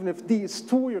computer, even if d is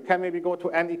 2, you can maybe go to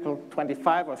n equal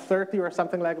 25 or 30 or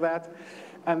something like that.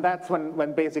 And that's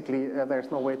when basically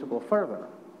there's no way to go further.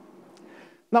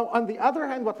 Now, on the other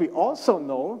hand, what we also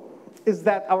know is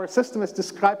that our system is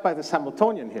described by this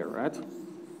Hamiltonian here, right?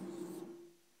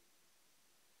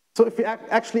 So if we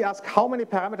actually ask how many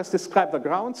parameters describe the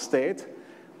ground state,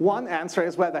 one answer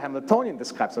is, well, the Hamiltonian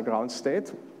describes the ground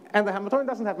state. And the Hamiltonian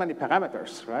doesn't have many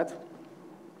parameters, right?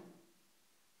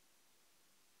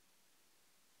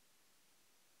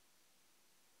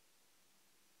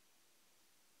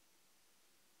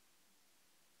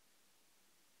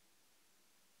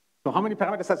 So how many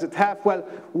parameters does it have? Well,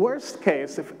 worst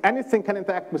case, if anything can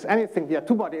interact with anything via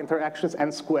two-body interactions,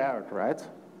 n squared, right?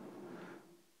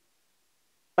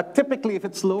 But typically, if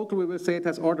it's local, we will say it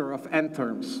has order of n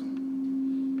terms.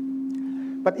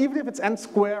 But even if it's n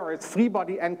squared or it's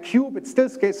three-body n cubed, it still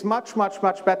scales much, much,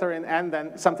 much better in n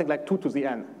than something like 2 to the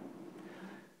n.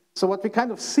 So what we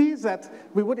kind of see is that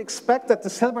we would expect that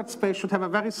this Hilbert space should have a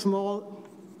very small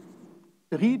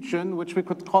region, which we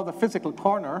could call the physical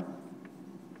corner.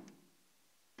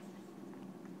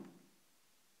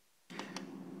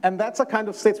 And that's a kind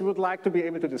of state we would like to be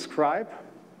able to describe.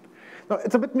 Now,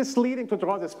 it's a bit misleading to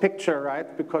draw this picture,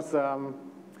 right? Because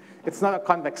it's not a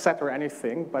convex set or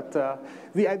anything, but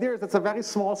the idea is it's a very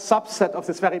small subset of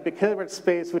this very big Hilbert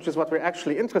space, which is what we're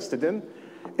actually interested in,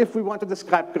 if we want to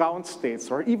describe ground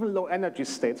states or even low energy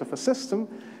states of a system.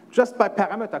 Just by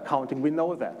parameter counting, we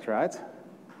know that, right?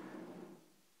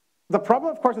 The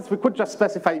problem, of course, is we could just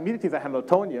specify immediately the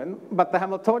Hamiltonian, but the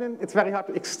Hamiltonian, it's very hard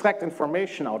to extract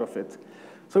information out of it.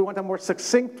 So we want a more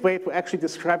succinct way to actually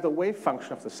describe the wave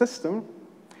function of the system.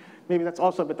 Maybe that's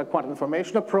also a bit of quantum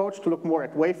information approach to look more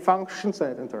at wave functions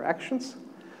and at interactions.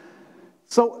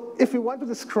 So if we want to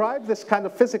describe this kind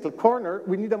of physical corner,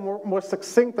 we need a more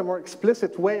succinct, a more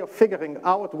explicit way of figuring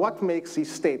out what makes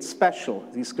these states special,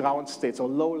 these ground states or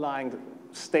low-lying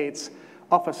states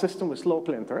of a system with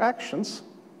local interactions.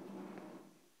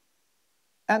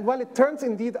 And well, it turns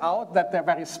indeed out that they're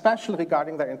very special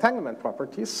regarding their entanglement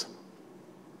properties.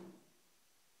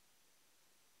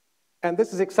 And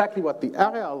this is exactly what the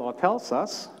area law tells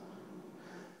us.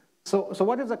 So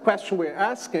what is the question we're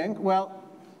asking? Well,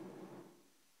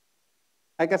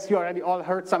 I guess you already all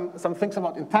heard some things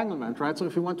about entanglement, right? So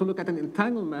if you want to look at an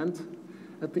entanglement,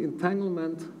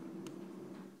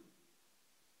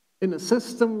 in a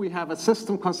system, we have a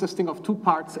system consisting of two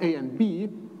parts A and B,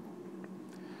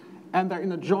 and they're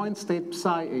in a joint state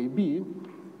psi AB.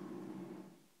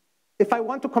 If I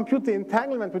want to compute the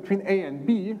entanglement between A and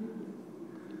B,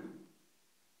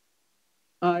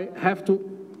 I have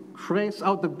to trace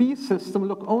out the B system,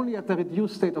 look only at the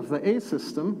reduced state of the A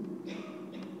system,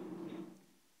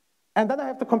 and then I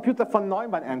have to compute the von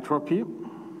Neumann entropy.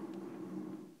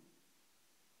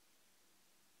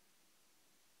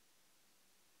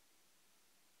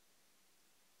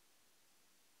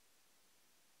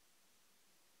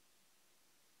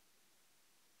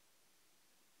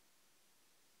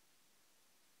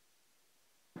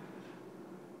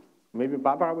 Maybe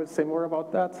Barbara will say more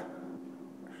about that.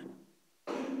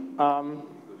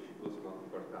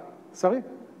 Sorry?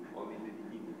 Only the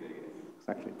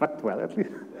exactly, but well, at least.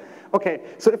 Okay,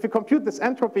 so if you compute this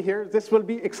entropy here, this will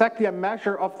be exactly a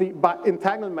measure of the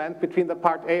entanglement between the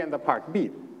part A and the part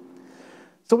B.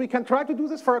 So we can try to do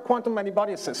this for a quantum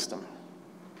many-body system.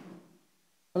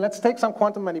 So let's take some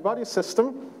quantum many-body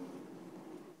system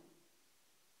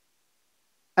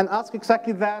and ask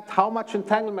exactly that, how much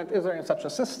entanglement is there in such a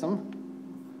system?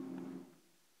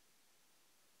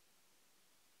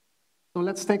 So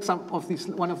let's take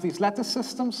one of these lattice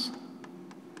systems.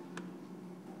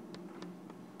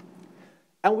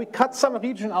 And we cut some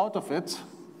region out of it.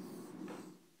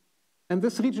 And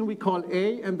this region we call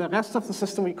A, and the rest of the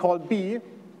system we call B.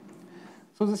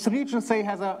 So this region, say,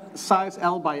 has a size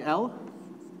L by L.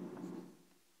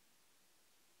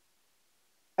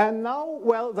 And now,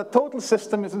 well, the total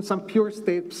system is in some pure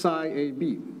state psi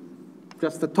AB.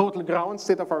 Just the total ground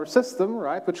state of our system,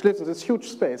 right, which lives in this huge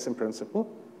space in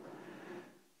principle.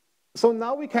 So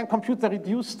now we can compute the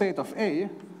reduced state of A,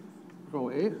 rho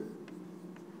A.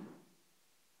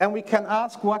 And we can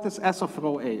ask what is S of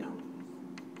rho A.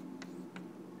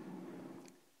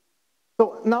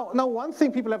 So now one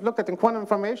thing people have looked at in quantum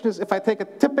information is if I take a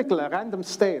typical, a random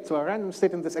state, so a random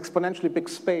state in this exponentially big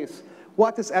space,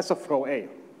 what is S of rho A?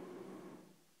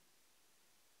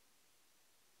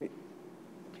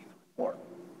 More.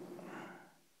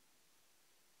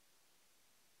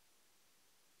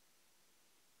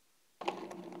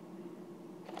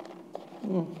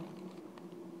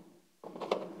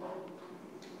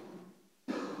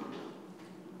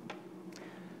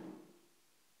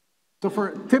 So for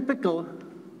a typical,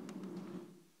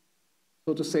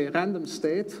 so to say, random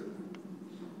state,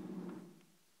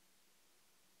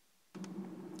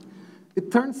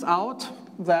 it turns out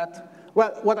that,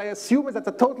 well, what I assume is that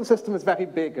the total system is very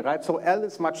big, right? So L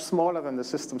is much smaller than the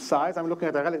system size. I'm looking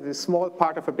at a relatively small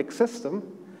part of a big system.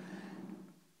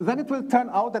 Then it will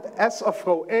turn out that S of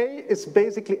rho A is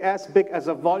basically as big as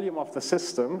the volume of the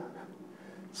system.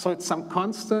 So it's some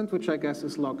constant, which I guess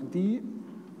is log D,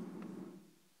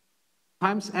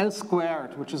 times L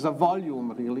squared, which is a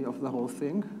volume, really, of the whole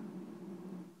thing,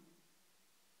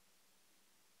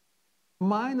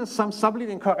 minus some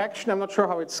subleading correction. I'm not sure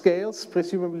how it scales,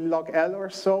 presumably log L or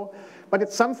so, but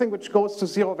it's something which goes to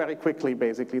 0 very quickly,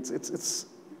 basically. It's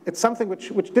something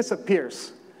which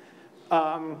disappears.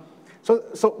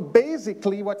 So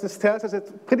basically, what this tells us is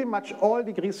that pretty much all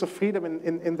degrees of freedom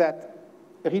in that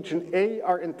region A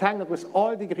are entangled with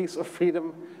all degrees of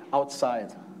freedom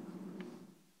outside.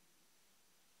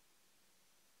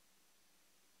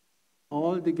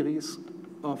 All degrees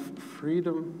of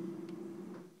freedom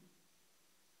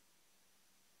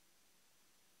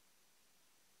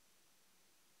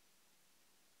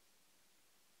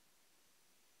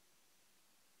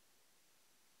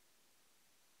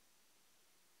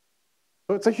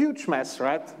so it's a huge mess,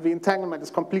 right? The entanglement is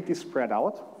completely spread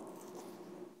out.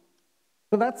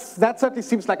 So that certainly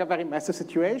seems like a very messy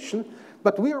situation,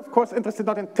 but we are, of course, interested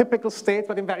not in typical states,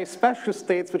 but in very special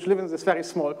states which live in this very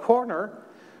small corner,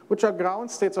 which are ground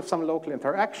states of some local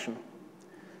interaction.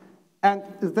 And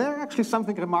there actually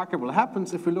something remarkable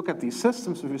happens if we look at these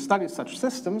systems, if we study such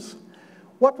systems.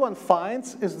 What one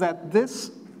finds is that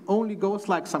this only goes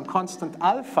like some constant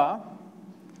alpha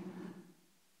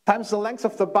times the length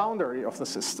of the boundary of the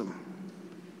system.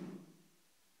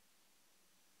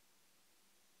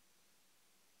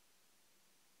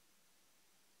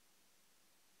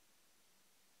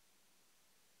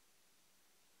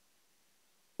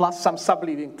 Plus some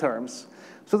subleading terms.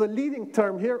 So the leading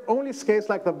term here only scales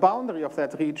like the boundary of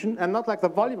that region and not like the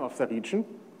volume of the region.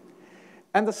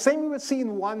 And the same we will see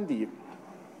in 1D,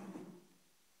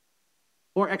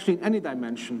 or actually in any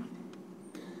dimension.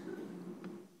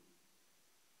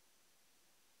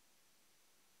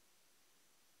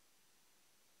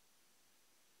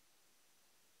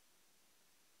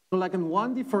 So like in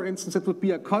 1D, for instance, it would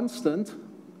be a constant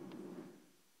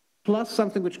plus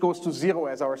something which goes to 0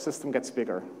 as our system gets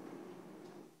bigger.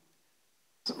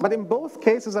 But in both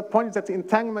cases, the point is that the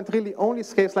entanglement really only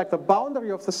scales like the boundary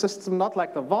of the system, not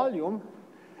like the volume.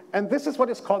 And this is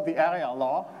what is called the area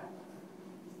law.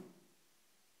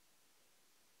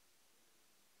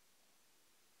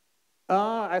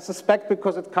 I suspect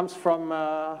because it comes from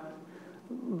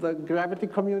the gravity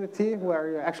community, where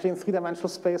you're actually in three-dimensional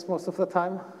space most of the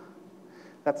time.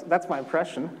 That's my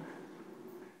impression.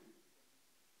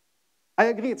 I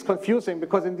agree, it's confusing,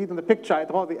 because indeed in the picture I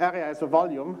draw the area as a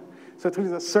volume, so it's really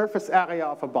the surface area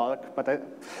of a bulk, but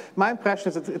my impression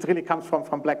is it really comes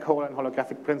from black hole and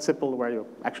holographic principle, where you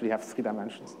actually have 3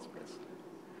 dimensions in space.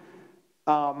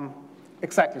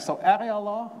 Exactly, so area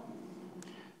law,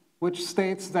 which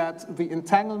states that the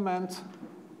entanglement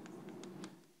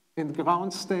in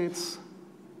ground states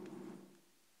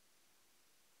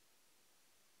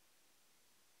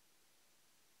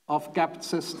of gapped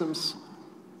systems.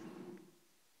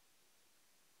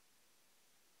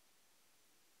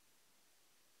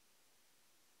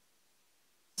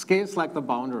 Scales like the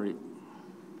boundary.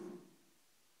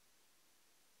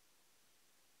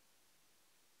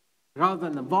 Rather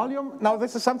than the volume. Now,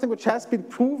 this is something which has been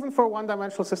proven for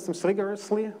one-dimensional systems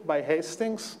rigorously by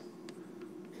Hastings.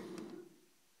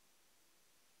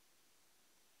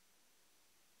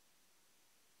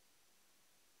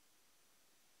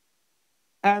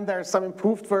 And there's some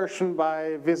improved version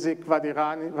by Visik,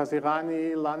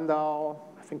 Vasirani, Landau,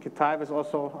 I think Kitaev is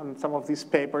also on some of these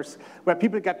papers, where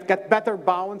people get better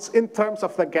bounds in terms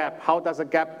of the gap. How does a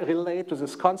gap relate to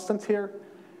this constant here?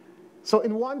 So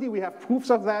in 1D, we have proofs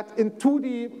of that. In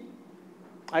 2D,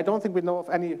 I don't think we know of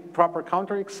any proper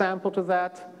counterexample to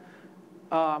that.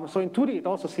 So in 2D, it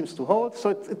also seems to hold. So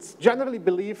it's generally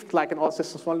believed, like in all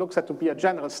systems one looks at, to be a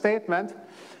general statement.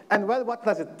 And well, what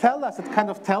does it tell us? It kind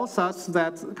of tells us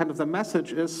that kind of the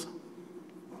message is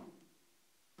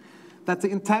that the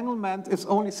entanglement is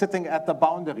only sitting at the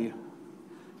boundary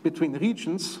between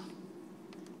regions.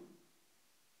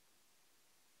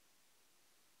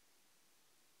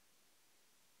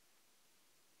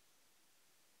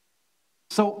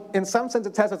 So in some sense,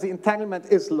 it tells us the entanglement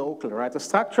is local, right? The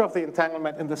structure of the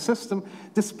entanglement in the system,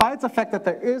 despite the fact that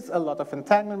there is a lot of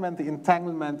entanglement, the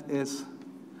entanglement is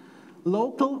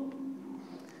local.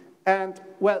 And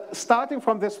well, starting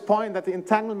from this point that the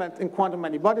entanglement in quantum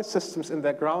many-body systems in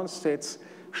their ground states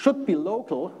should be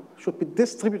local, should be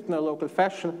distributed in a local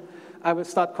fashion, I will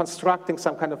start constructing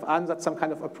some kind of ansatz, some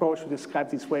kind of approach to describe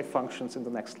these wave functions in the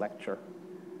next lecture.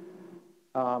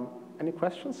 Any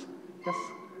questions? Yes?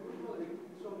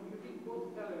 So you did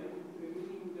both elements,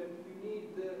 meaning that you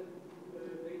need the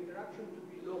interaction to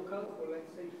be local, or let's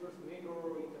say first neighbor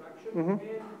interaction, and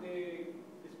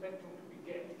the spectrum to be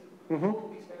gapped. All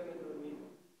these elements are needed.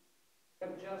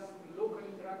 But just local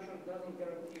interaction doesn't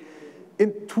guarantee. In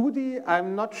 2D,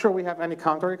 I'm not sure we have any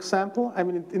counterexample. I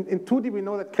mean, in 2D, we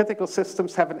know that critical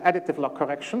systems have an additive log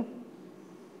correction.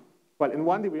 Well, in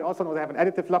 1D, we also know they have an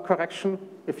additive log correction,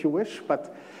 if you wish.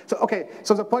 But so, okay,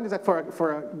 so the point is that for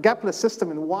a gapless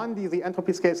system in 1D, the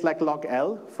entropy scale is like log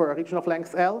L for a region of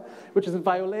length L, which is in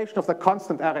violation of the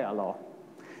constant area law.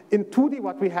 In 2D,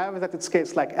 what we have is that it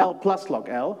scales like L plus log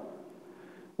L,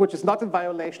 which is not in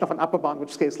violation of an upper bound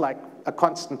which scales like a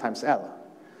constant times L.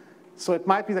 So it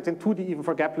might be that in 2D, even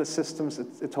for gapless systems,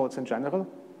 it holds in general.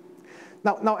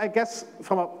 Now, I guess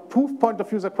from a proof point of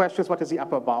view, the question is, what is the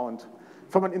upper bound?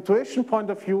 From an intuition point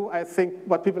of view, I think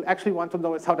what people actually want to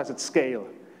know is how does it scale?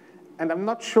 And I'm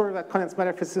not sure that condensed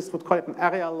matter physicists would call it an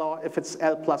area law if it's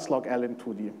L plus log L in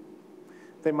 2D.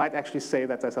 They might actually say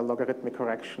that there's a logarithmic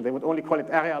correction. They would only call it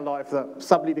area law if the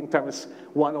subleading term is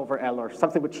 1 over L or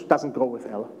something which doesn't grow with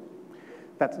L.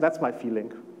 That's my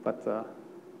feeling. But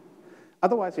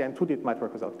otherwise, yeah, in 2D it might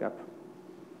work without gap.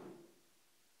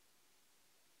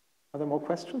 Are there more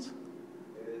questions?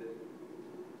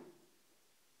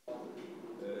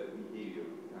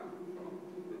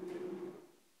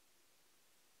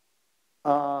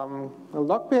 The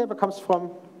log behavior comes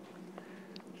from,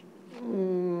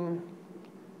 in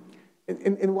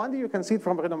 1D you can see it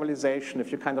from renormalization.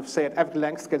 If you kind of say at every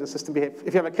length scale the system behaves,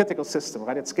 if you have a critical system,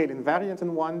 right, it's scale invariant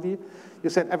in 1D, you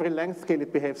say at every length scale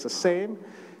it behaves the same,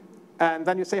 and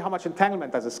then you say how much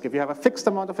entanglement does this give. You have a fixed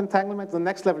amount of entanglement, the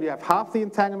next level you have half the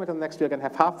entanglement, and the next you again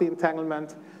have half the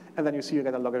entanglement, and then you see you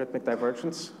get a logarithmic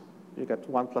divergence. You get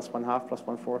 1 plus 1/2 plus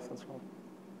 1/4 and so on.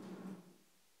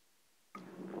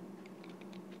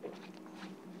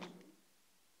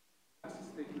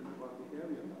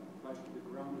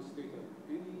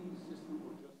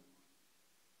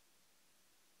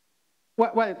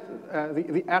 Well,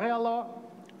 the area law,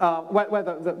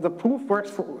 the proof works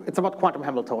for, it's about quantum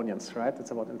Hamiltonians, right? It's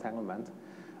about entanglement.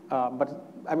 But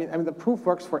I mean, the proof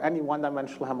works for any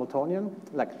one-dimensional Hamiltonian,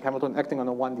 like Hamiltonian acting on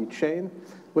a 1D chain,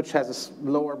 which has a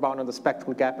lower bound on the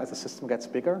spectral gap as the system gets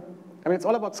bigger. I mean, it's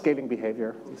all about scaling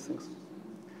behavior, these things.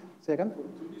 Say again?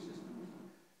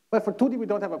 Well, for 2D, we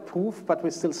don't have a proof, but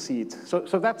we still see it.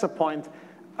 So that's a point.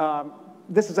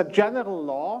 This is a general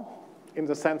law, in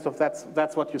the sense of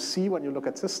that's what you see when you look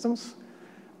at systems,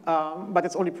 but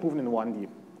it's only proven in 1D.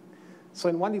 So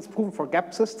in 1D it's proven for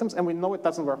gap systems, and we know it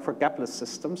doesn't work for gapless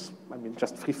systems. I mean,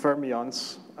 just free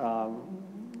fermions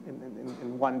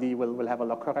in 1D will have a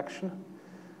log correction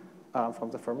from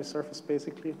the Fermi surface,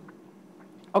 basically.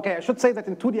 Okay, I should say that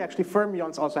in 2D actually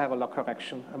fermions also have a log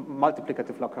correction, a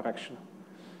multiplicative log correction.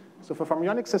 So for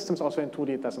fermionic systems also in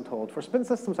 2D it doesn't hold. For spin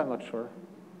systems I'm not sure.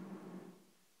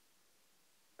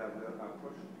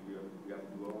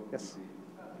 Yes.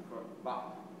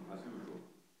 But, as usual.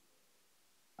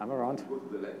 I'm around. Go to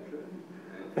the lecture.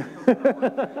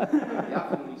 The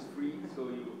afternoon is free, so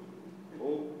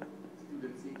all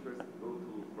students interested go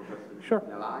to Professor Sure.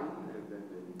 in a line, and then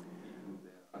they meet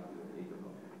there until 8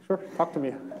 o'clock. Sure, talk to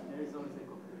me.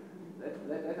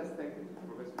 Let us thank